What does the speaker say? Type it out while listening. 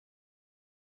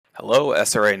Hello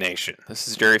SRA Nation, this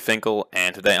is Jerry Finkel,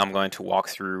 and today I'm going to walk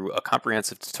through a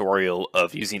comprehensive tutorial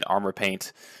of using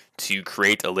ArmorPaint to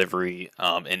create a livery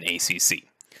in ACC.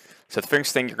 So the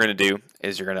first thing you're going to do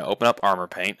is you're going to open up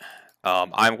ArmorPaint.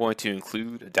 I'm going to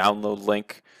include a download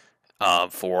link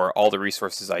for all the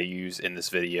resources I use in this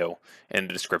video in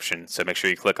the description, so make sure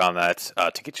you click on that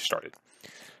to get you started.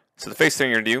 So the first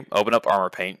thing you're going to do, open up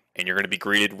ArmorPaint, and you're going to be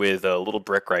greeted with a little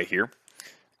brick right here,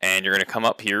 and you're going to come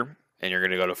up here and you're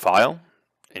going to go to File,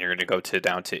 and you're going to go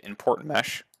down to Import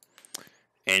Mesh,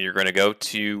 and you're going to go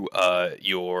to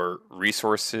your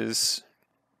resources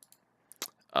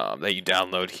that you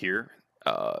download here,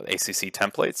 ACC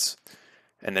templates,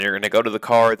 and then you're going to go to the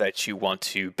car that you want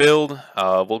to build.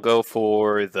 We'll go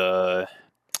for the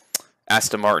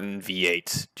Aston Martin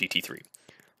V8 GT3.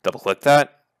 Double click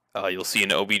that. You'll see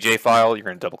an OBJ file. You're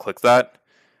going to double click that,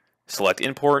 select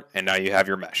Import, and now you have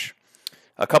your mesh.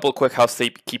 A couple of quick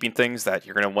housekeeping things that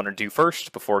you're going to want to do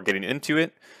first before getting into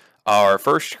it are,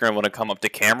 first, you're going to want to come up to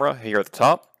Camera here at the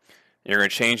top. You're going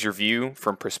to change your view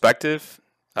from Perspective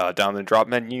down the drop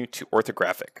menu to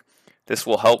Orthographic. This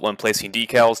will help when placing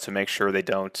decals to make sure they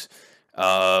don't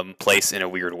place in a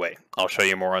weird way. I'll show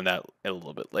you more on that a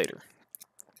little bit later.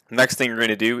 The next thing you're going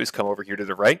to do is come over here to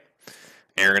the right,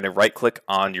 and you're going to right-click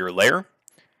on your layer.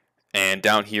 And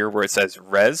down here where it says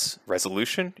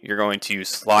resolution, you're going to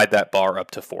slide that bar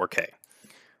up to 4K.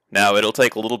 Now it'll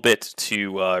take a little bit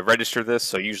to register this,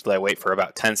 so usually I wait for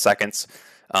about 10 seconds,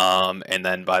 and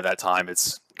then by that time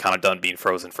it's kind of done being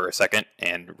frozen for a second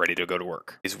and ready to go to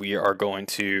work. We are going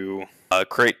to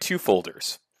create two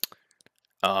folders.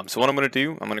 So what I'm going to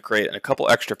do, I'm going to create a couple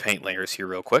extra paint layers here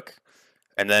real quick,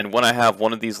 and then when I have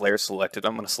one of these layers selected,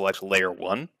 I'm going to select layer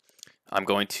 1. I'm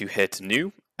going to hit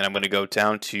New, and I'm going to go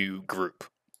down to Group.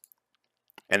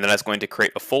 And then that's going to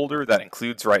create a folder that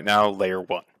includes right now layer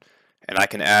 1. And I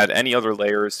can add any other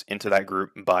layers into that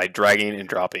group by dragging and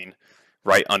dropping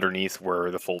right underneath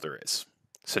where the folder is.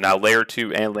 So now layer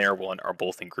 2 and layer 1 are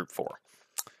both in group 4.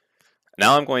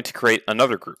 Now I'm going to create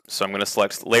another group. So I'm going to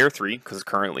select layer 3 because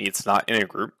currently it's not in a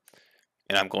group.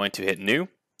 And I'm going to hit New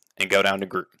and go down to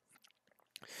Group.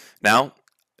 Now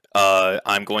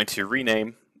I'm going to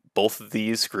rename both of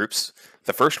these groups.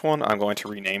 The first one I'm going to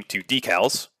rename to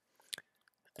Decals,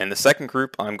 and the second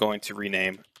group I'm going to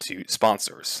rename to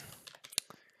Sponsors.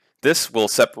 This will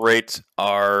separate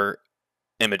our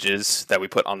images that we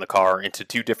put on the car into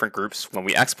two different groups. When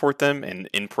we export them and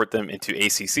import them into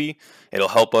ACC, it'll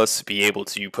help us be able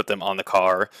to put them on the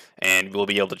car, and we'll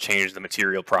be able to change the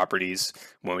material properties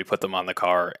when we put them on the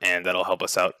car, and that'll help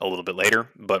us out a little bit later,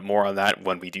 but more on that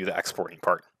when we do the exporting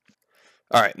part.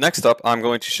 Alright, next up I'm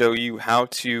going to show you how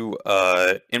to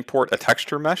import a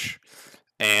texture mesh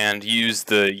and use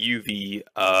the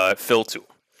UV fill tool.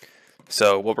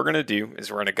 So what we're going to do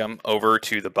is we're going to come over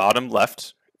to the bottom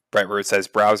left, right where it says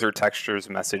Browser, Textures,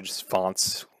 Message,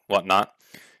 Fonts, whatnot,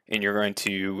 and you're going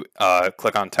to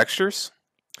click on Textures,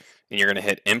 and you're going to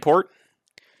hit Import,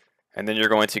 and then you're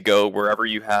going to go wherever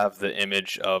you have the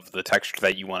image of the texture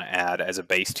that you want to add as a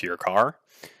base to your car.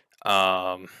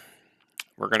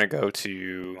 We're going to go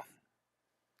to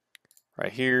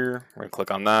right here, we're going to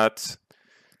click on that,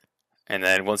 and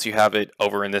then once you have it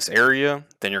over in this area,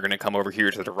 then you're going to come over here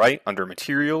to the right under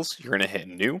Materials, you're going to hit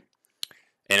New,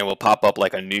 and it will pop up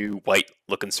like a new white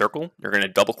looking circle. You're going to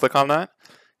double click on that.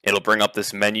 It'll bring up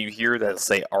this menu here that'll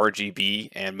say RGB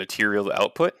and Material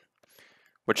Output.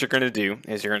 What you're going to do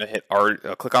is you're going to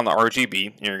hit click on the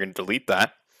RGB, and you're going to delete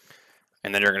that,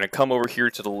 and then you're going to come over here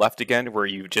to the left again where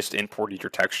you just imported your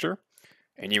texture.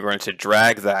 And you're going to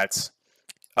drag that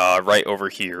right over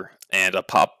here, and a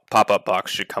pop-up box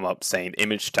should come up saying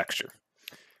Image Texture.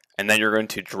 And then you're going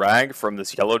to drag from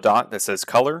this yellow dot that says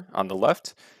Color on the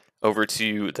left over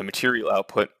to the Material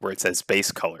Output where it says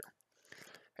Base Color.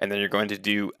 And then you're going to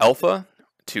do Alpha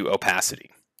to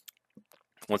Opacity.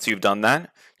 Once you've done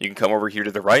that, you can come over here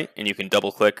to the right, and you can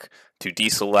double-click to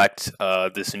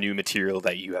deselect this new material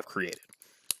that you have created.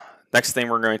 Next thing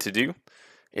we're going to do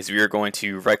is we are going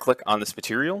to right-click on this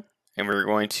material, and we're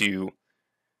going to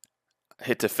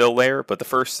hit the fill layer, but the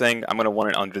first thing, I'm going to want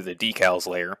it under the decals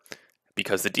layer,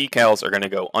 because the decals are going to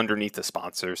go underneath the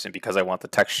sponsors, and because I want the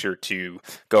texture to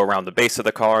go around the base of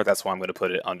the car, that's why I'm going to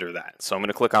put it under that. So I'm going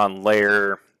to click on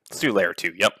layer, let's do layer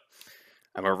 2, yep.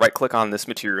 I'm going to right-click on this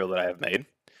material that I have made,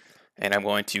 and I'm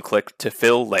going to click to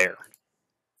fill layer,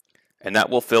 and that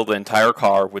will fill the entire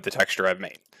car with the texture I've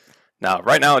made. Now,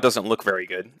 right now it doesn't look very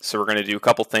good, so we're going to do a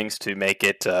couple things to make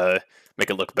it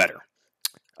look better.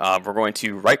 We're going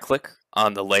to right-click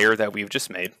on the layer that we've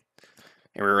just made,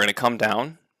 and we're going to come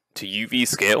down to UV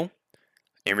Scale,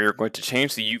 and we're going to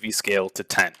change the UV Scale to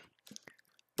 10.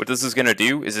 What this is going to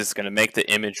do is it's going to make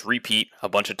the image repeat a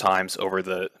bunch of times over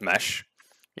the mesh.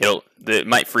 It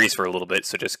might freeze for a little bit,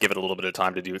 so just give it a little bit of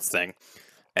time to do its thing.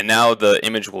 And now the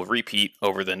image will repeat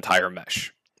over the entire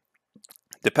mesh.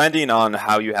 Depending on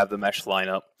how you have the mesh line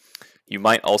up, you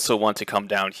might also want to come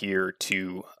down here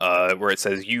to where it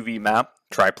says UV map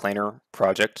triplanar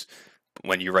project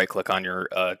when you right click on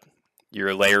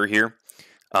your layer here.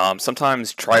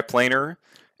 Sometimes triplanar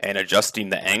and adjusting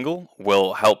the angle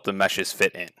will help the meshes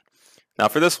fit in. Now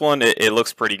for this one, it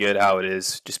looks pretty good how it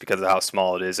is, just because of how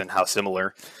small it is and how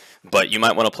similar. But you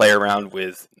might want to play around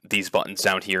with these buttons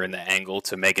down here in the angle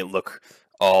to make it look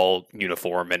all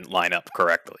uniform and line up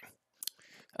correctly.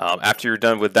 After you're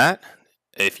done with that,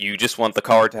 if you just want the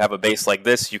car to have a base like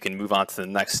this, you can move on to the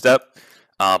next step.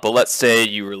 But let's say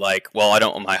you were like, well, I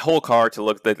don't want my whole car to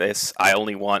look like this. I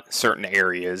only want certain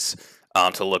areas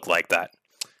to look like that.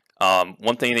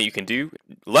 One thing that you can do,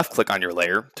 left click on your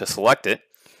layer to select it,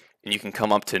 and you can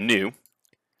come up to New,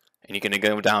 and you can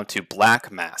go down to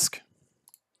Black Mask.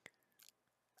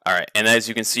 Alright, and as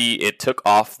you can see, it took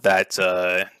off that,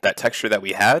 that texture that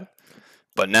we had.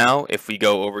 But now, if we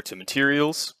go over to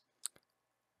Materials,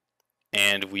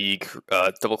 and we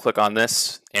double click on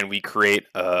this, and we create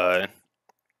a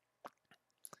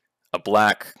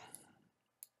black,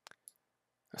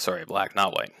 sorry, black,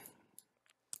 not white,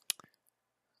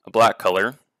 a black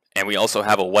color, and we also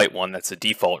have a white one that's a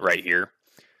default right here.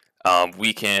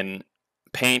 We can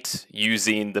paint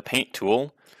using the paint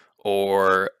tool,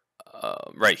 or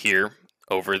right here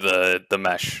over the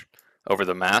mesh, over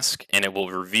the mask, and it will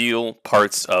reveal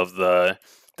parts of the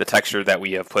texture that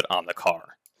we have put on the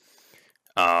car.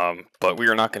 But we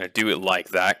are not going to do it like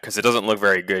that because it doesn't look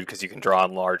very good, because you can draw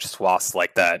on large swaths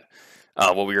like that.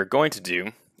 What we are going to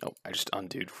do, oh, I just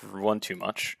undid one too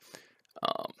much.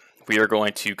 We are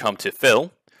going to come to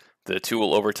Fill, the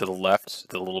tool over to the left,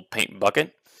 the little paint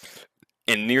bucket.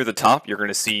 And near the top, you're going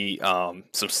to see some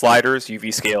sliders: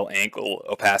 UV scale, angle,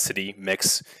 opacity,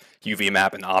 mix, UV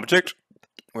map, and object.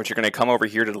 Which you're going to come over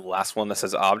here to the last one that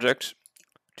says object,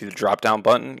 do the drop down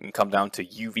button, and come down to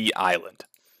UV island.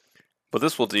 What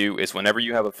this will do is whenever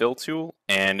you have a fill tool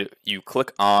and you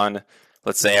click on,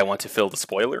 let's say I want to fill the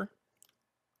spoiler.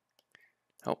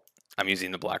 Oh, I'm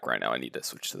using the black right now. I need to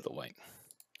switch to the white.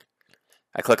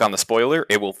 I click on the spoiler,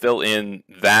 it will fill in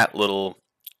that little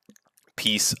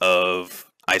piece of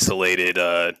isolated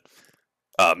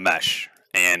mesh,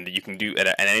 and you can do it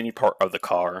at any part of the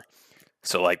car.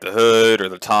 So like the hood or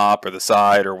the top or the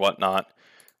side or whatnot,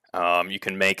 you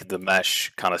can make the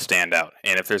mesh kind of stand out.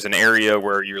 And if there's an area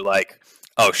where you're like,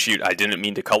 oh shoot, I didn't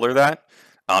mean to color that,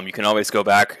 you can always go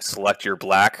back, select your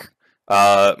black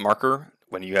marker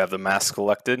when you have the mask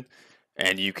selected,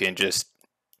 and you can just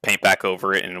paint back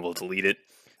over it and it will delete it.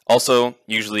 Also,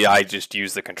 usually I just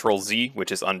use the Control-Z,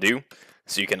 which is undo,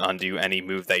 so you can undo any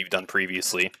move that you've done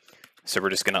previously. So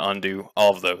we're just going to undo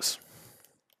all of those.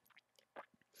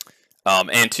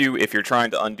 And two, if you're trying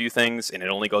to undo things and it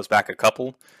only goes back a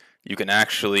couple, you can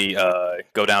actually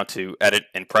go down to Edit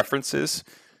and Preferences,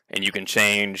 and you can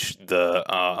change the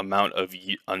amount of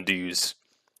undos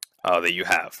that you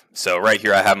have. So right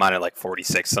here I have mine at like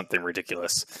 46, something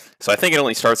ridiculous. So I think it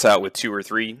only starts out with 2 or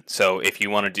 3. So if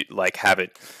you want to do, like, have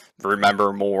it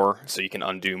remember more so you can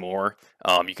undo more,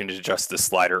 you can just adjust this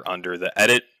slider under the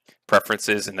Edit,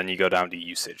 Preferences, and then you go down to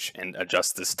Usage and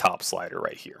adjust this top slider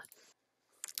right here.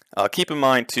 Keep in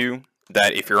mind too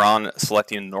that if you're on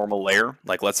selecting a normal layer,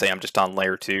 like let's say I'm just on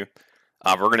layer 2,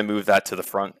 we're going to move that to the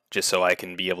front just so I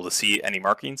can be able to see any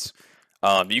markings.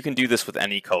 You can do this with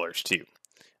any colors too.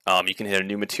 You can hit a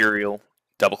new material,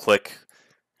 double click,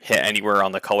 hit anywhere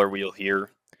on the color wheel here.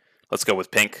 Let's go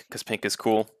with pink because pink is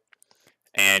cool.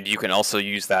 And you can also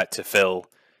use that to fill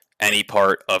any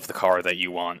part of the car that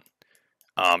you want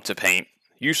to paint.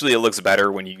 Usually it looks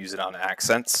better when you use it on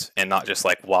accents and not just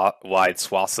like wide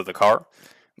swaths of the car.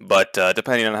 But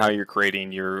depending on how you're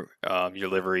creating your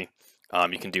livery,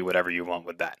 you can do whatever you want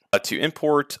with that. To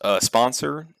import a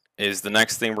sponsor is the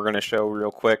next thing we're going to show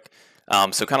real quick.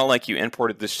 So kind of like you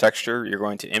imported this texture, you're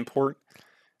going to import,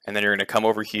 and then you're going to come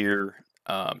over here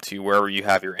to wherever you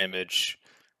have your image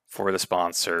for the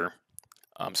sponsor.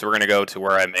 So we're going to go to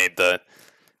where I made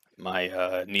my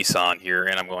Nissan here,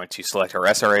 and I'm going to select our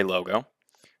SRA logo.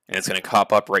 And it's going to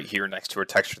pop up right here next to our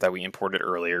texture that we imported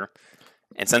earlier.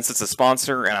 And since it's a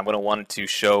sponsor and I'm going to want it to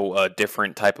show a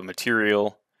different type of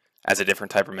material as a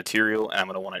different type of material, and I'm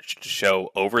going to want it to show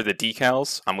over the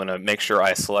decals, I'm going to make sure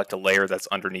I select a layer that's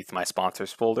underneath my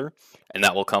sponsors folder, and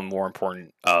that will come more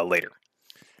important later.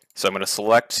 So I'm going to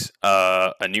select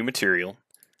a new material,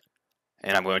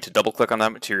 and I'm going to double click on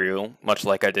that material, much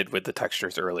like I did with the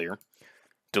textures earlier.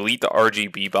 Delete the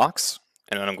RGB box,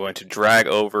 and then I'm going to drag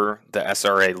over the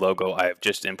SRA logo I have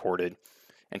just imported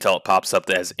until it pops up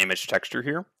as image texture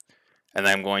here. And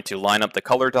then I'm going to line up the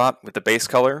color dot with the base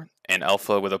color and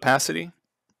alpha with opacity.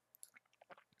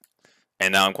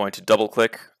 And now I'm going to double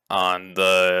click on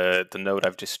the node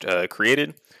I've just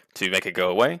created to make it go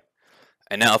away.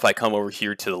 And now if I come over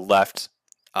here to the left,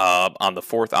 on the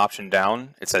fourth option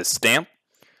down, it says stamp.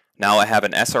 Now I have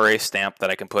an SRA stamp that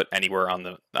I can put anywhere on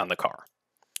the car.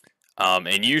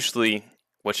 And usually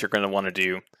what you're going to want to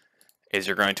do is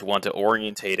you're going to want to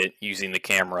orientate it using the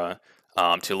camera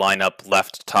to line up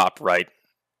left, top, right,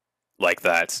 like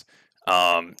that.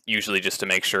 Usually just to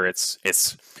make sure it's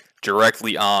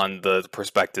directly on the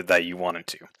perspective that you want it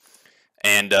to.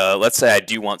 And let's say I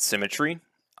do want symmetry.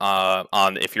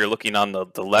 If you're looking on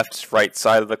the left, right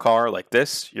side of the car like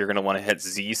this, you're going to want to hit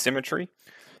Z symmetry.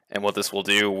 And what this will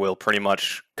do will pretty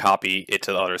much copy it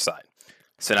to the other side.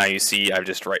 So now you see I've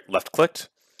just left clicked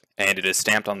and it is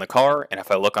stamped on the car. And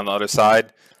if I look on the other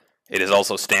side, it is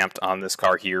also stamped on this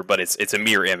car here, but it's a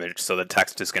mirror image, so the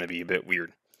text is going to be a bit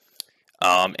weird.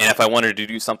 And if I wanted to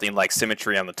do something like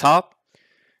symmetry on the top,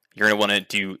 you're going to want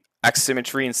to do X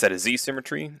symmetry instead of Z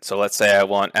symmetry. So let's say I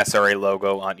want SRA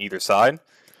logo on either side.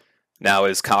 Now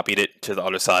it's copied it to the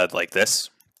other side like this.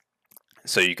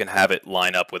 So you can have it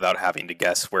line up without having to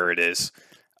guess where it is.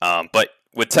 But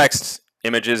with text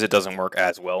images, it doesn't work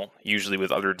as well. Usually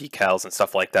with other decals and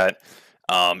stuff like that,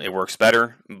 it works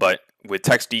better. But with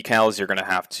text decals, you're going to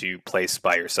have to place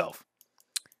by yourself.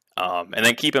 And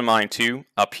then keep in mind too,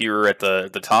 up here at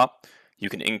the top, you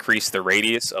can increase the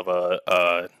radius of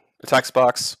a text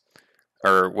box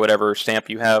or whatever stamp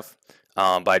you have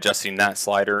by adjusting that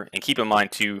slider. And keep in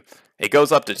mind too, it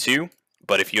goes up to 2.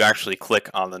 But if you actually click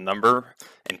on the number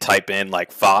and type in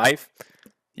like 5,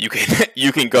 you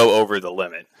can go over the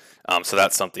limit. So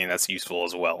that's something that's useful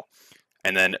as well.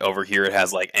 And then over here it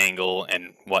has like angle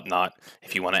and whatnot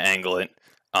if you want to angle it.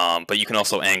 But you can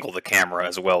also angle the camera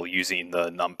as well using the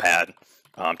numpad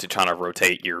to try to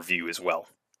rotate your view as well.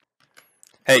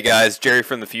 Hey guys, Jerry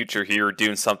from the future here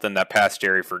doing something that past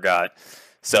Jerry forgot.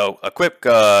 So a quick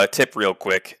tip real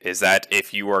quick is that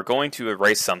if you are going to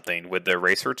erase something with the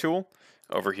eraser tool,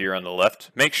 over here on the left,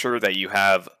 make sure that you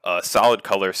have a solid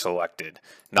color selected,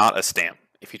 not a stamp.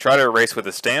 If you try to erase with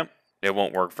a stamp, it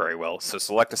won't work very well. So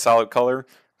select a solid color,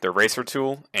 the eraser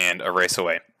tool, and erase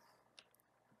away.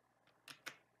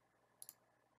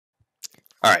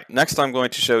 Alright, next I'm going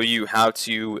to show you how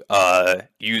to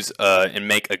use and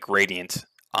make a gradient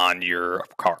on your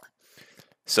car.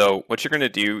 So what you're going to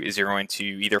do is you're going to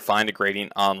either find a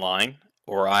gradient online,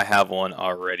 or I have one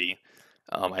already.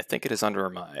 I think it is under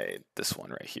this one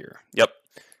right here. Yep.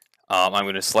 I'm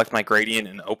going to select my gradient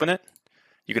and open it.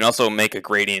 You can also make a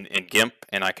gradient in GIMP,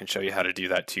 and I can show you how to do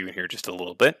that too in here just a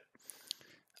little bit.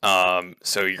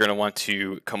 So you're going to want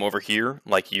to come over here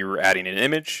like you're adding an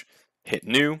image, hit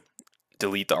new,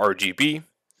 delete the RGB,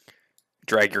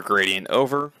 drag your gradient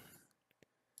over,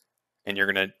 and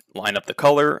you're going to line up the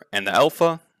color and the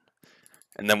alpha.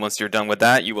 And then once you're done with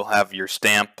that, you will have your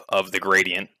stamp of the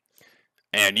gradient.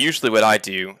 And usually what I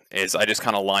do is I just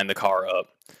kind of line the car up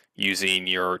using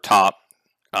your top,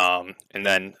 and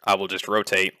then I will just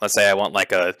rotate. Let's say I want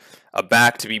like a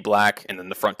back to be black and then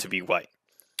the front to be white.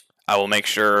 I will make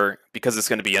sure, because it's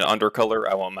going to be an undercolor,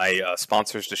 I want my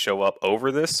sponsors to show up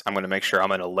over this. I'm going to make sure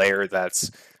I'm in a layer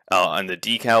that's on the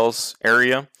decals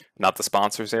area, not the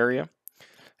sponsors area.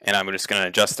 And I'm just going to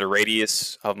adjust the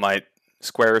radius of my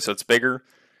square so it's bigger.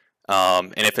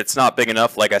 And if it's not big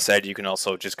enough, like I said, you can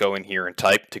also just go in here and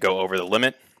type to go over the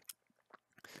limit.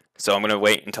 So I'm going to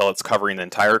wait until it's covering the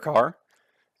entire car.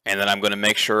 And then I'm going to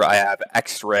make sure I have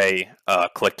X-ray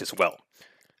clicked as well,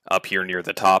 up here near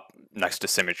the top next to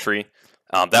symmetry.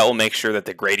 That will make sure that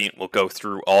the gradient will go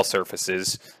through all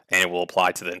surfaces and it will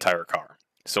apply to the entire car.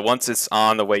 So once it's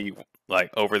on the way you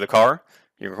over the car,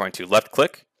 you're going to left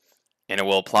click and it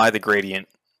will apply the gradient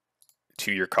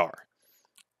to your car.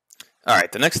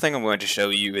 Alright, the next thing I'm going to show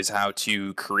you is how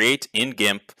to create in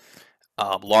GIMP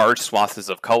large swaths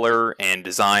of color and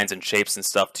designs and shapes and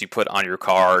stuff to put on your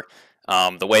car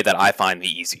the way that I find the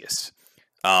easiest.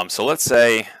 So let's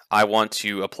say I want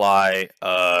to apply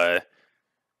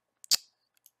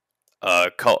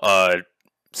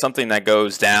something that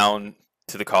goes down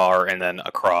to the car and then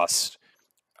across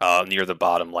near the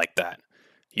bottom like that.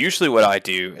 Usually what I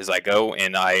do is I go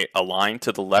and I align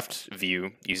to the left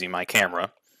view using my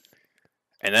camera.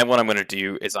 And then what I'm going to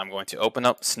do is I'm going to open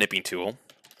up snipping tool.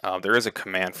 There is a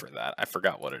command for that. I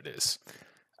forgot what it is.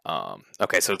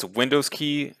 Okay, so it's Windows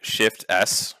key, Shift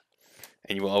S,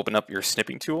 and you will open up your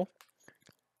snipping tool.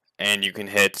 And you can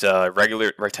hit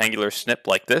regular rectangular snip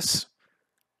like this.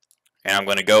 and I'm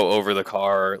going to go over the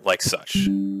car like such,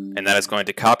 and that is going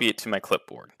to copy it to my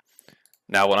clipboard.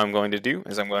 Now what I'm going to do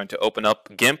is I'm going to open up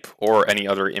GIMP or any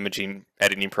other imaging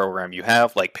editing program you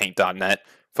have, like Paint.net,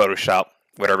 Photoshop,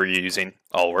 whatever you're using,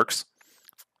 all works.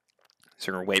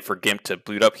 So we're going to wait for GIMP to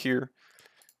boot up here.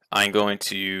 I'm going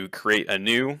to create a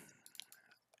new,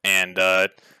 and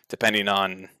depending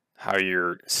on how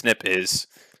your snip is,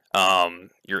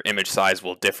 your image size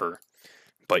will differ.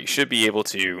 But you should be able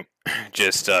to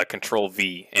just Control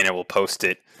V, and it will post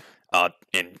it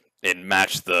and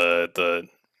match the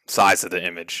size of the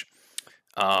image.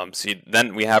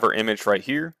 Then we have our image right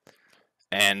here.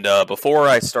 And before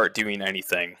I start doing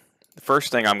anything, the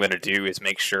first thing I'm going to do is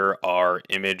make sure our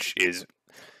image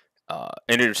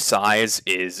size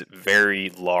is very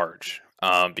large,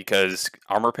 because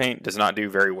ArmorPaint does not do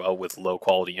very well with low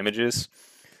quality images.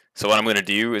 So what I'm going to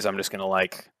do is I'm just going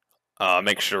to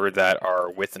make sure that our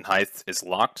width and height is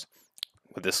locked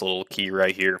with this little key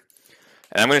right here.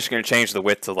 And I'm just going to change the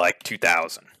width to like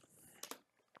 2000.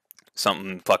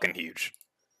 Something fucking huge.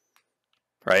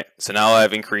 Right? So now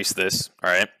I've increased this.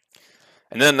 Alright?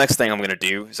 And then the next thing I'm going to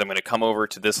do is I'm going to come over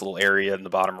to this little area in the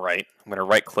bottom right. I'm going to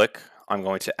right click. I'm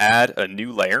going to add a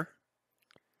new layer.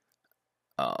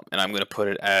 And I'm going to put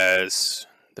it as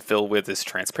the fill width is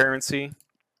transparency.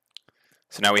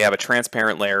 So now we have a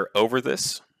transparent layer over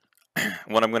this.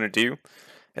 What I'm going to do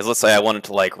is, let's say I wanted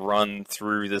to like run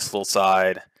through this little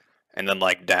side and then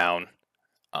like down.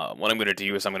 What I'm going to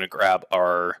do is I'm going to grab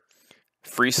our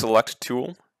free select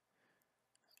tool.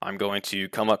 I'm going to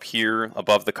come up here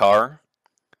above the car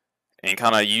and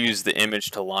kind of use the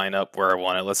image to line up where I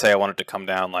want it. Let's say I want it to come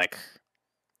down like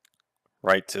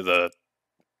right to the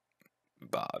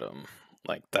bottom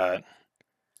like that.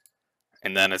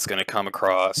 And then it's going to come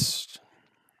across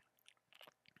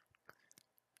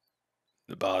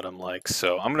the bottom like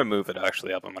so. I'm going to move it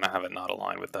actually up. I'm going to have it not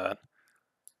aligned with that. I'm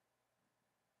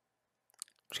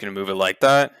just going to move it like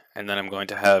that, and then I'm going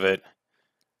to have it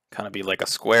kind of be like a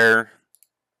square.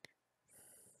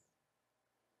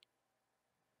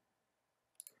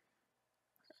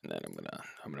 And then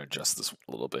I'm gonna adjust this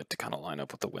a little bit to kind of line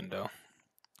up with the window.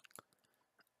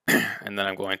 And then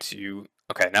I'm going to,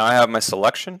 okay, now I have my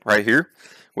selection right here,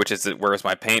 which is where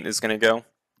my paint is going to go.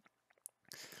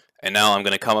 And now I'm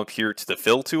going to come up here to the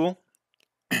fill tool.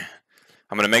 I'm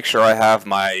going to make sure I have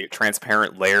my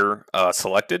transparent layer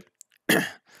selected.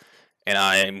 And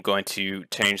I am going to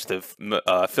change the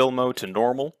fill mode to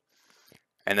normal.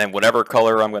 And then whatever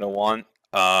color I'm going to want,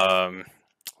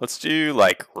 let's do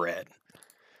like red.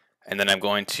 And then I'm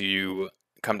going to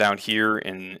come down here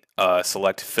and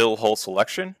select fill whole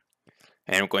selection.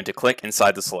 And I'm going to click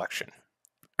inside the selection.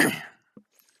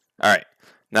 Alright,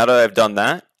 now that I've done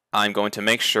that, I'm going to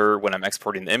make sure when I'm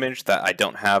exporting the image that I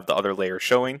don't have the other layer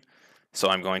showing. So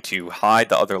I'm going to hide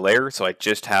the other layer so I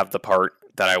just have the part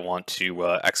that I want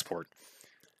to export.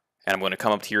 And I'm going to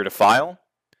come up here to File.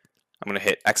 I'm going to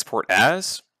hit Export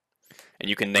As. And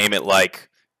you can name it like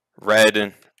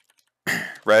red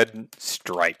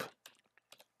stripe.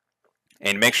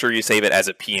 And make sure you save it as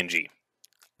a PNG.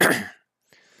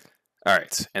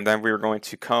 Alright, and then we're going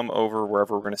to come over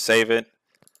wherever we're going to save it.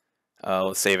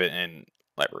 Let's save it in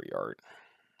Livery Art.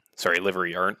 Sorry,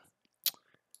 Livery Art.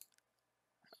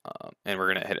 And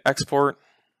we're going to hit Export.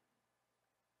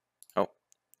 Oh.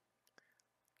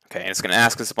 Okay, and it's going to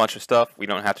ask us a bunch of stuff. We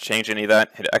don't have to change any of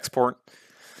that. Hit Export.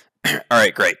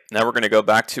 Alright, great. Now we're going to go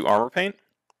back to ArmorPaint.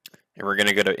 And we're going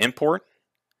to go to Import.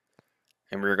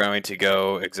 And we're going to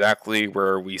go exactly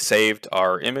where we saved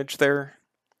our image there.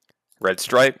 Red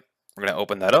stripe. We're going to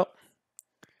open that up.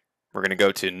 We're going to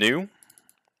go to New.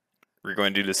 We're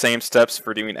going to do the same steps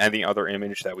for doing any other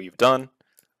image that we've done.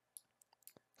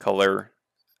 Color,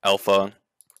 Alpha. And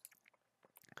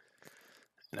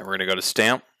then we're going to go to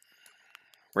Stamp.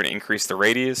 We're going to increase the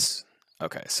radius.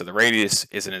 Okay, so the radius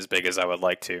isn't as big as I would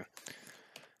like to.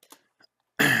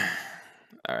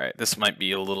 Alright, this might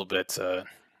be a little bit,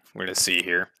 we're going to see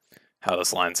here how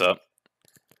this lines up.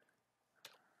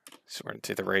 So we're going to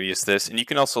take the radius this, and you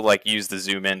can also like use the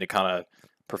zoom in to kind of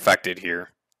perfect it here.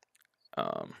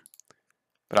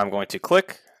 But I'm going to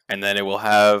click, and then it will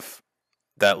have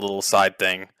that little side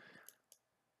thing,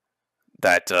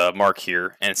 that mark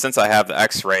here. And since I have the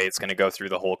X-ray, it's going to go through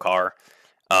the whole car.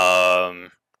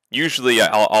 Usually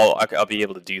I'll be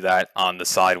able to do that on the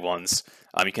side ones.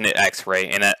 You can hit X-ray,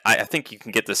 and I think you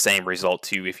can get the same result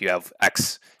too if you have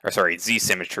Z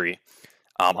symmetry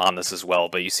on this as well.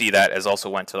 But you see that as also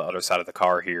went to the other side of the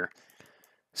car here.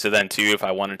 So then too, if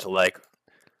I wanted to like,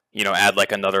 you know, add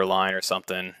like another line or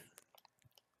something,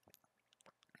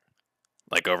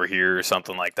 like over here or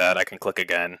something like that, I can click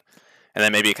again, and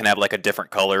then maybe it can have like a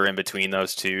different color in between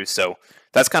those two. So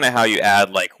that's kind of how you add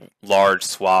like large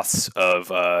swaths of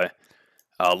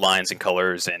lines and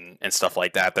colors and stuff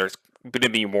like that. There's going to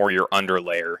be more your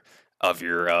underlayer of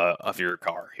your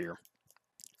car here.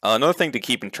 Another thing to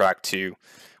keep in track too,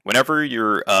 whenever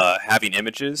you're having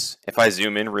images, if I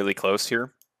zoom in really close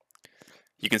here,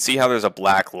 you can see how there's a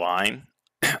black line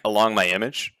along my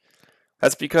image.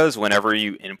 That's because whenever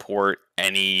you import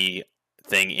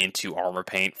anything into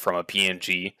ArmorPaint from a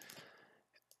PNG,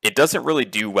 it doesn't really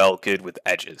do good with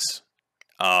edges.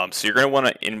 So you're going to want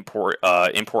to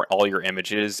import all your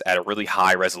images at a really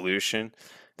high resolution.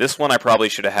 This one I probably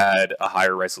should have had a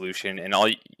higher resolution, and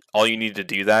all you need to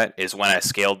do that is when I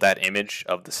scaled that image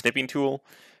of the snipping tool,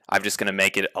 I'm just going to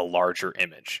make it a larger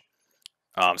image,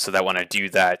 so that when I do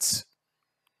that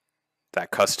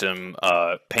custom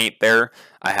paint there,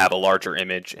 I have a larger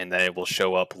image, and then it will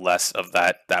show up less of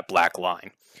that black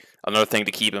line. Another thing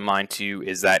to keep in mind too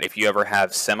is that if you ever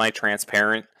have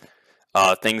semi-transparent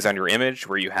things on your image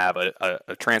where you have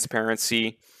a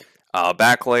transparency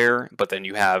back layer, but then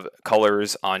you have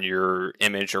colors on your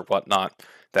image or whatnot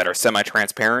that are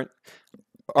semi-transparent,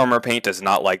 ArmorPaint does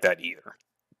not like that either.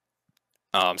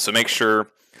 So make sure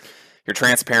your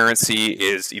transparency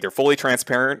is either fully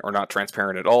transparent or not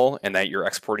transparent at all, and that you're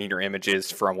exporting your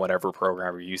images from whatever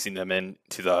program you're using them in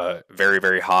to the very,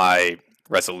 very high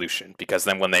resolution, because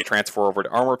then when they transfer over to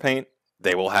ArmorPaint,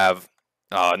 they will have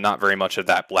not very much of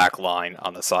that black line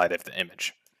on the side of the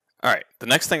image. Alright, the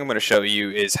next thing I'm going to show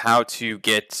you is how to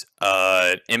get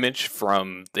an image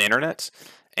from the internet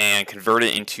and convert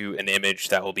it into an image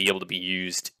that will be able to be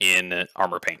used in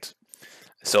ArmorPaint.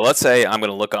 So let's say I'm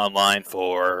going to look online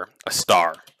for a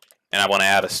star, and I want to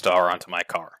add a star onto my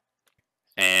car.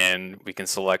 And we can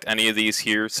select any of these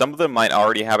here. Some of them might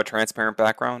already have a transparent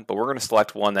background, but we're going to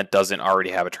select one that doesn't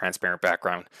already have a transparent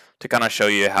background to kind of show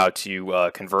you how to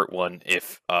convert one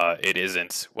if it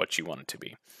isn't what you want it to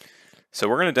be. So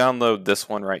we're going to download this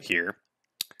one right here.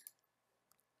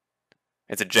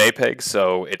 It's a JPEG,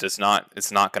 so it's not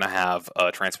going to have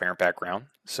a transparent background.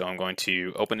 So I'm going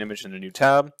to open image in a new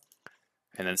tab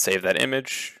and then save that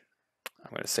image.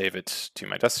 I'm going to save it to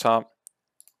my desktop.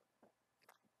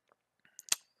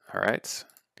 All right.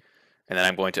 And then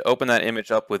I'm going to open that image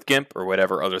up with GIMP or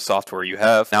whatever other software you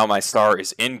have. Now my star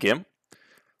is in GIMP.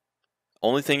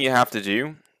 Only thing you have to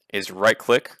do is right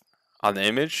click on the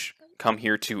image, come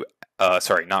here to,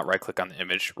 sorry, not right click on the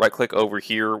image, right click over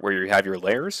here where you have your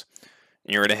layers.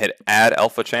 And you're going to hit add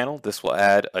alpha channel. This will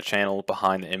add a channel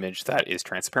behind the image that is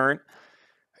transparent.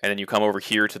 And then you come over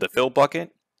here to the fill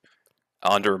bucket.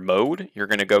 Under mode, you're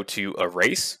going to go to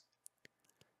erase.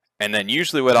 And then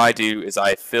usually what I do is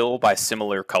I fill by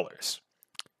similar colors.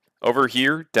 Over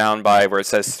here, down by where it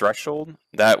says threshold,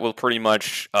 that will pretty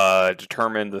much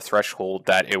determine the threshold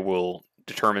that it will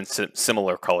determine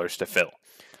similar colors to fill.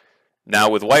 Now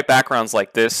with white backgrounds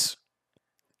like this,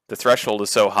 the threshold is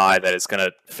so high that it's going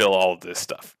to fill all of this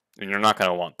stuff. And you're not going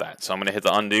to want that. So I'm going to hit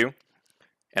the undo.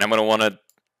 And I'm going to want to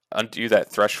undo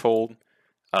that threshold.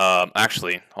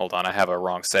 Actually, hold on, I have a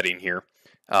wrong setting here.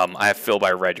 I have fill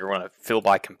by red. You're going to fill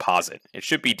by composite. It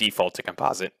should be default to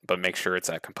composite, but make sure it's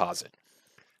at composite.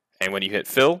 And when you hit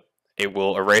fill, it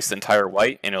will erase the entire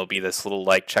white, and it'll be this little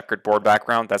like checkered board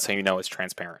background. That's how you know it's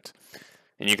transparent.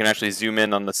 And you can actually zoom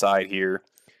in on the side here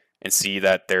and see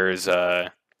that there's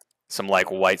some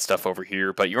like white stuff over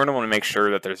here, but you're going to want to make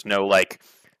sure that there's no like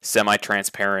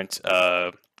semi-transparent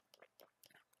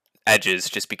edges,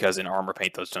 just because in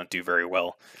ArmorPaint those don't do very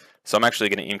well. So I'm actually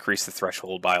going to increase the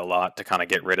threshold by a lot to kind of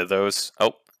get rid of those.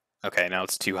 Oh, okay, now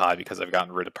it's too high because I've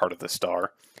gotten rid of part of the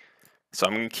star. So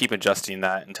I'm going to keep adjusting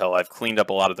that until I've cleaned up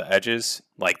a lot of the edges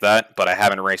like that, but I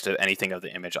haven't erased anything of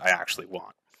the image I actually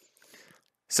want.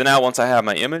 So now once I have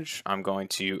my image, I'm going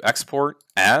to export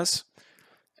as,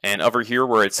 and over here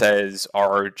where it says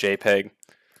RJPEG,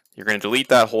 you're going to delete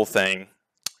that whole thing,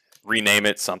 rename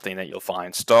it something that you'll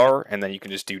find star, and then you can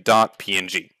just do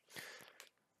 .png.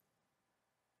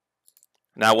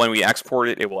 Now when we export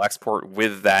it, it will export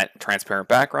with that transparent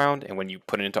background, and when you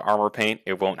put it into ArmorPaint,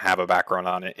 it won't have a background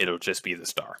on it, it'll just be the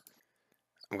star.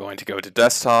 I'm going to go to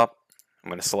desktop, I'm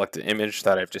going to select the image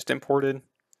that I've just imported,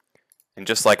 and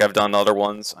just like I've done the other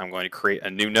ones, I'm going to create a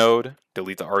new node,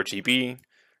 delete the RGB,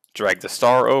 drag the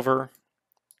star over,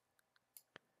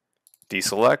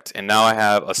 deselect, and now I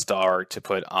have a star to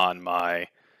put on my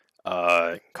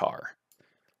car.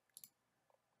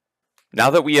 Now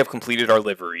that we have completed our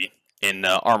livery in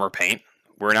ArmorPaint,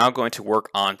 we're now going to work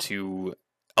on to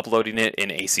uploading it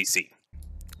in ACC.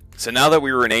 So now that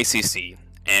we were in ACC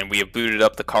and we have booted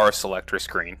up the car selector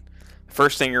screen, the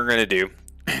first thing you're going to do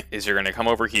is you're going to come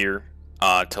over here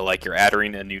to like you're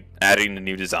adding a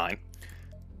new design.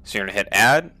 So you're gonna hit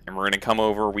add, and we're gonna come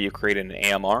over. We have created an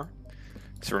AMR,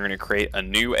 so we're gonna create a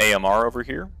new AMR over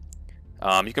here.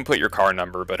 You can put your car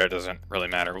number, but it doesn't really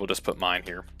matter. We'll just put mine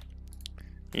here.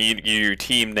 Your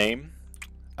team name,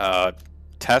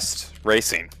 test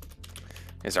racing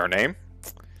is our name,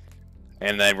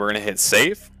 and then we're gonna hit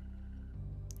save,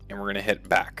 and we're gonna hit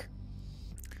back.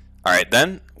 All right,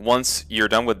 then once you're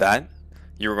done with that,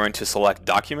 you're going to select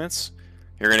documents.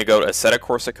 You're going to go to Assetta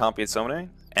Corsa Compiazione,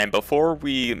 and before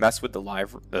we mess with the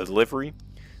livery,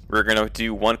 we're going to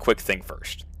do one quick thing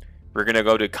first. We're going to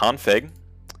go to config,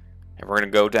 and we're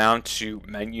going to go down to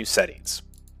menu settings.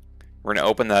 We're going to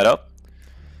open that up,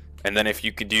 and then if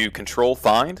you could do control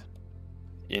find,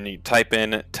 and you type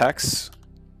in text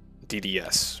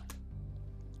DDS.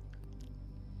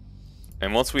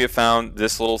 And once we have found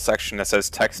this little section that says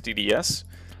text DDS,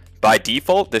 by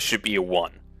default this should be a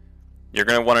 1. You're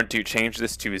going to want to change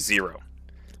this to a 0.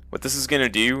 What this is going to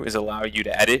do is allow you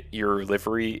to edit your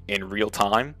livery in real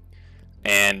time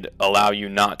and allow you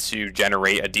not to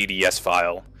generate a DDS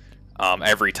file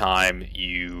every time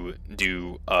you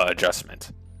do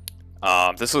adjustment.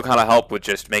 This will kind of help with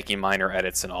just making minor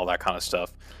edits and all that kind of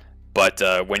stuff. But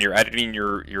when you're editing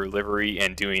your livery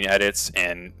and doing edits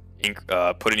and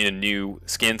putting in new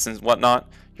skins and whatnot,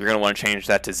 you're going to want to change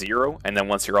that to 0, and then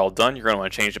once you're all done, you're going to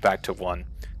want to change it back to 1.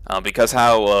 Because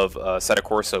how Assetta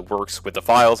Corsa works with the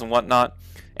files and whatnot,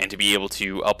 and to be able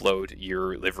to upload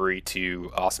your livery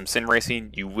to Awesome Sim Racing,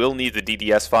 you will need the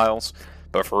DDS files,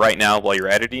 but for right now, while you're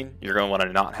editing, you're going to want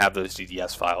to not have those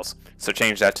DDS files. So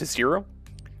change that to 0,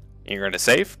 and you're going to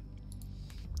save,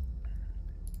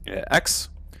 you hit X,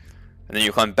 and then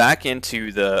you come back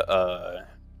into the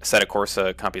Assetta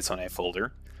Corsa Compiazione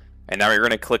folder, and now you're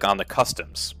going to click on the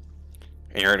customs,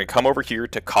 and you're going to come over here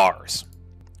to cars.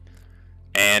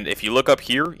 And if you look up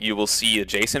here, you will see a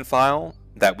JSON file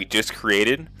that we just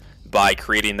created by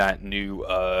creating that new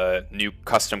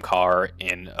custom car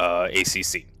in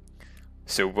ACC.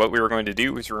 So what we were going to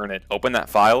do is we're going to open that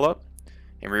file up,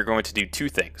 and we're going to do two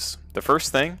things. The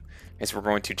first thing is we're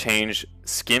going to change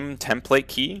skim template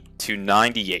key to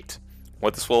 98.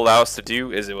 What this will allow us to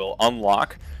do is it will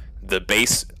unlock the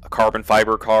base carbon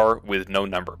fiber car with no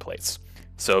number plates.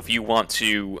 So if you want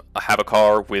to have a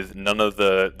car with none of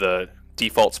the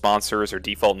default sponsors or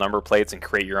default number plates and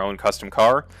create your own custom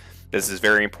car, this is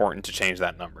very important to change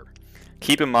that number.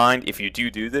 Keep in mind, if you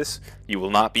do this, you will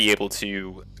not be able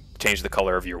to change the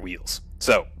color of your wheels.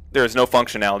 So there is no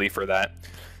functionality for that,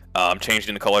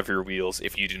 changing the color of your wheels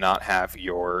if you do not have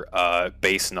your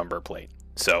base number plate.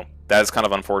 So that is kind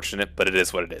of unfortunate, but it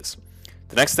is what it is.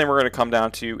 The next thing we're going to come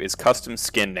down to is custom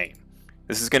skin name.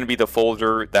 This is going to be the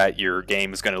folder that your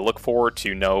game is going to look for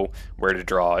to know where to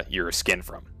draw your skin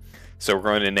from. So we're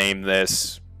going to name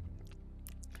this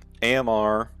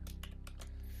AMR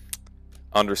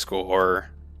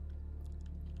underscore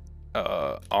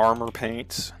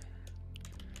ArmorPaint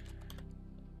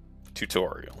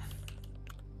tutorial.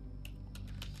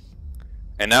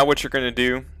 And now what you're going to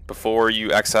do, before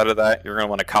you X out of that, you're going to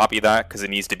want to copy that because it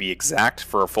needs to be exact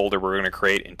for a folder we're going to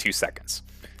create in 2 seconds.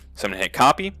 So I'm going to hit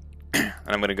copy, and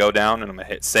I'm going to go down and I'm going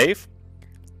to hit save.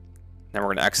 Now we're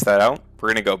going to X that out. We're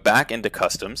going to go back into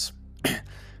customs.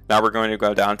 Now we're going to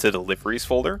go down to the liveries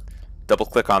folder, double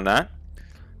click on that,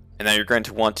 and then you're going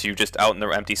to want to just out in the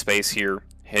empty space here,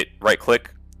 hit right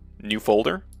click, new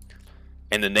folder.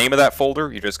 In the name of that folder,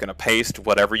 you're just going to paste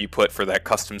whatever you put for that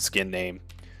custom skin name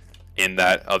in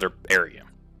that other area.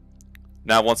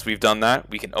 Now once we've done that,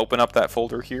 we can open up that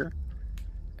folder here,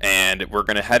 and we're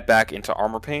going to head back into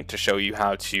ArmorPaint to show you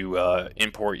how to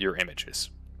import your images.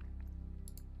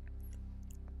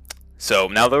 So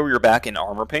now that we're back in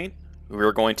ArmorPaint,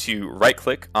 we're going to right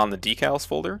click on the decals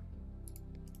folder,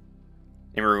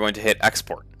 and we're going to hit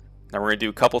export. Now we're going to do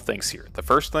a couple things here. The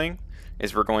first thing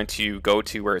is we're going to go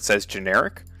to where it says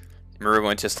generic, and we're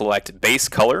going to select base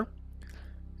color,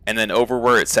 and then over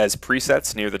where it says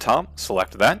presets near the top,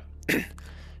 select that.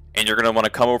 And you're going to want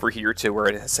to come over here to where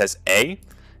it says A,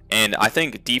 and I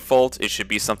think default it should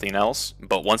be something else,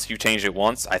 but once you change it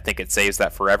once, I think it saves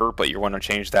that forever, but you want to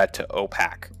change that to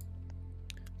opaque.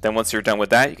 Then once you're done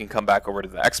with that, you can come back over to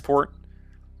the export,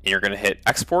 and you're going to hit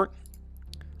export.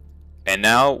 And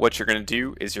now what you're going to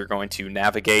do is you're going to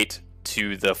navigate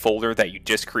to the folder that you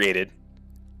just created.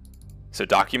 So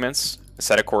documents,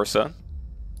 Assetta Corsa,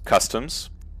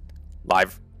 customs,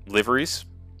 liveries,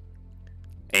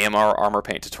 AMR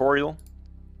ArmorPaint tutorial,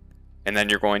 and then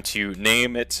you're going to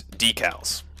name it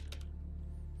decals.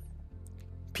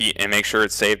 And make sure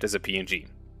it's saved as a PNG.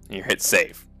 And you hit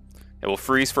save. It will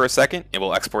freeze for a second, it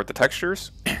will export the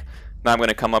textures, Now I'm going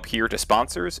to come up here to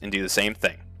sponsors and do the same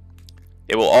thing.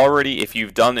 It will already, if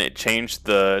you've done it, changed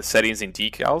the settings in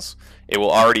decals, it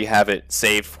will already have it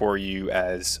saved for you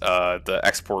as the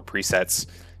export presets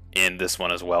in this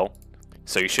one as well.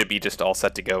 So you should be just all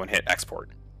set to go and hit export.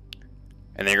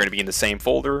 And then you're going to be in the same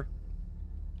folder.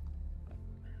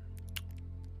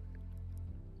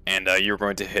 And you're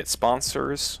going to hit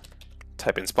sponsors,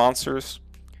 type in sponsors,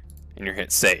 and you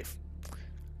hit save.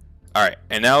 Alright,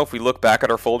 and now if we look back at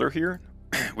our folder here,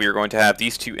 we are going to have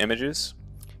these two images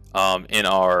in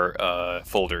our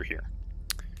folder here.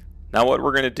 Now what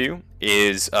we're going to do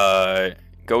is go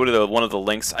to one of the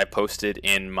links I posted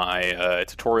in my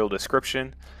tutorial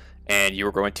description, and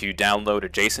you're going to download a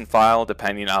JSON file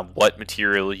depending on what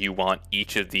material you want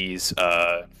each of these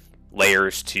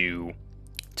layers to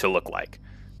look like.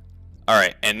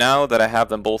 Alright, and now that I have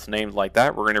them both named like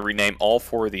that, we're going to rename all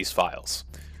four of these files.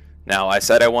 Now I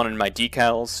said I wanted my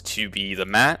decals to be the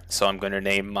matte, so I'm going to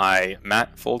name my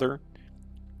matte folder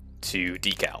to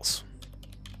decals.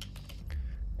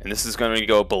 And this is going to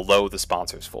go below the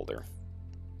sponsors folder.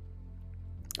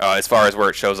 As far as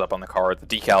where it shows up on the card, the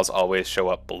decals always show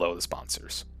up below the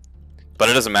sponsors. But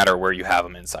it doesn't matter where you have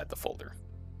them inside the folder.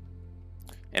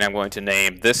 And I'm going to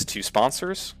name this to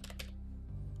sponsors.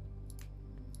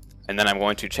 And then I'm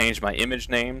going to change my image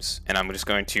names, and I'm just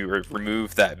going to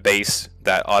remove that base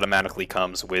that automatically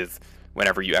comes with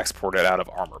whenever you export it out of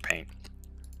ArmorPaint.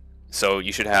 So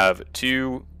you should have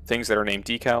two things that are named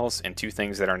decals and two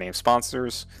things that are named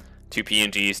sponsors, two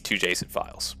PNGs, two JSON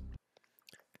files.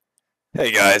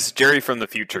 Hey guys, Jerry from the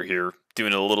future here,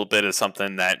 doing a little bit of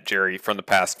something that Jerry from the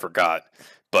past forgot.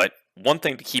 But one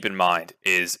thing to keep in mind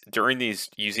is during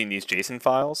using these JSON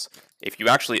files, if you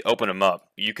actually open them up,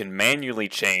 you can manually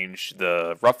change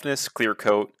the roughness, clear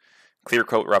coat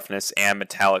roughness, and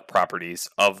metallic properties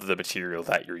of the material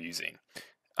that you're using.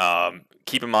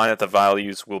 Keep in mind that the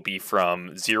values will be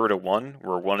from 0 to 1,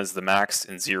 where 1 is the max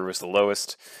and 0 is the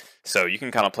lowest. So you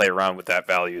can kind of play around with that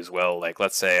value as well. Like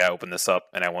let's say I open this up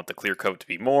and I want the clear coat to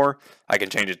be more, I can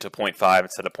change it to 0.5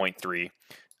 instead of 0.3.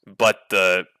 But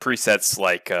the presets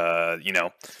like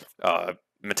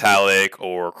metallic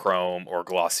or chrome or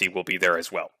glossy will be there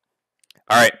as well.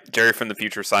 Alright, Jerry from the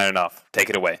future signing off. Take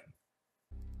it away.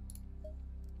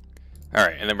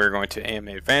 Alright, and then we're going to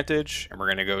AMA Advantage, and we're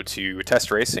going to go to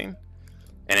Test Racing,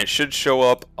 and it should show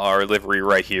up our livery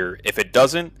right here. If it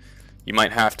doesn't, you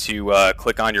might have to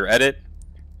click on your edit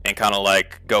and kind of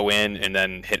like go in and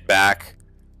then hit back,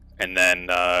 and then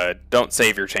don't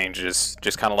save your changes,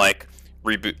 just kind of like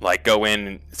reboot, like go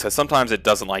in. So sometimes it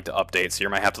doesn't like to update, so you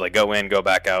might have to like go in, go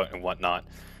back out, and whatnot.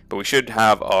 But we should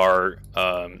have our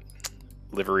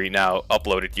livery now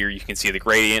uploaded here. You can see the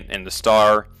gradient and the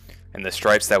star and the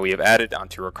stripes that we have added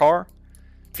onto our car.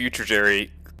 Future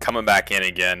Jerry coming back in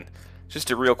again. Just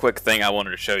a real quick thing I wanted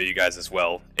to show you guys as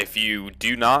well. If you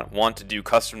do not want to do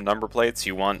custom number plates,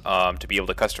 you want to be able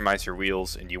to customize your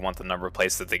wheels, and you want the number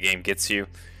plates that the game gets you,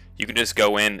 you can just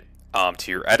go in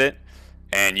to your edit,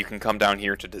 and you can come down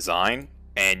here to design,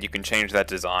 and you can change that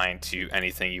design to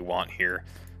anything you want here,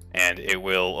 and it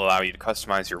will allow you to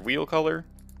customize your wheel color,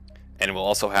 and it will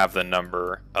also have the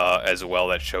number as well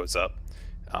that shows up.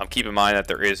 Keep in mind that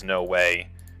there is no way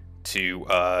to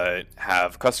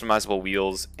have customizable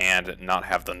wheels and not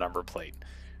have the number plate.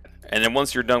 And then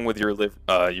once you're done with your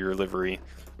livery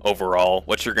overall,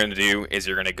 what you're going to do is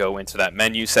you're going to go into that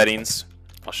menu settings.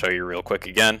 I'll show you real quick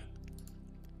again.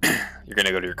 You're going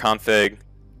to go to your config,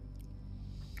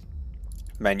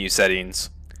 menu settings,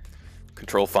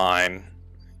 control find,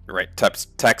 right,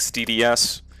 text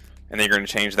DDS, and then you're going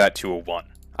to change that to a 1.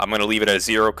 I'm going to leave it at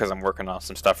 0 because I'm working on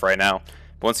some stuff right now.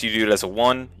 Once you do it as a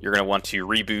 1, you're going to want to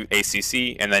reboot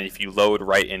ACC, and then if you load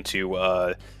right into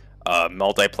a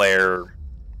multiplayer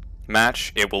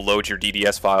match, it will load your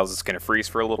DDS files. It's going to freeze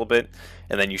for a little bit,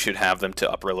 and then you should have them to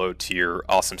upload to your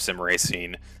Awesome Sim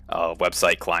Racing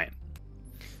website client.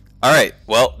 Alright,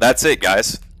 well, that's it,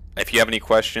 guys. If you have any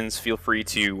questions, feel free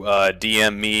to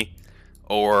DM me,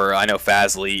 or I know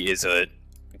Fazlee is a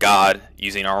god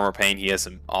using ArmorPaint. He has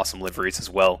some awesome liveries as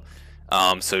well.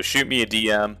 So shoot me a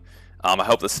DM. I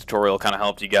hope this tutorial kind of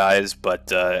helped you guys,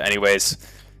 but anyways,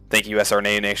 thank you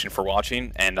SRA Nation for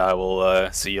watching, and I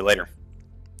will see you later.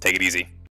 Take it easy.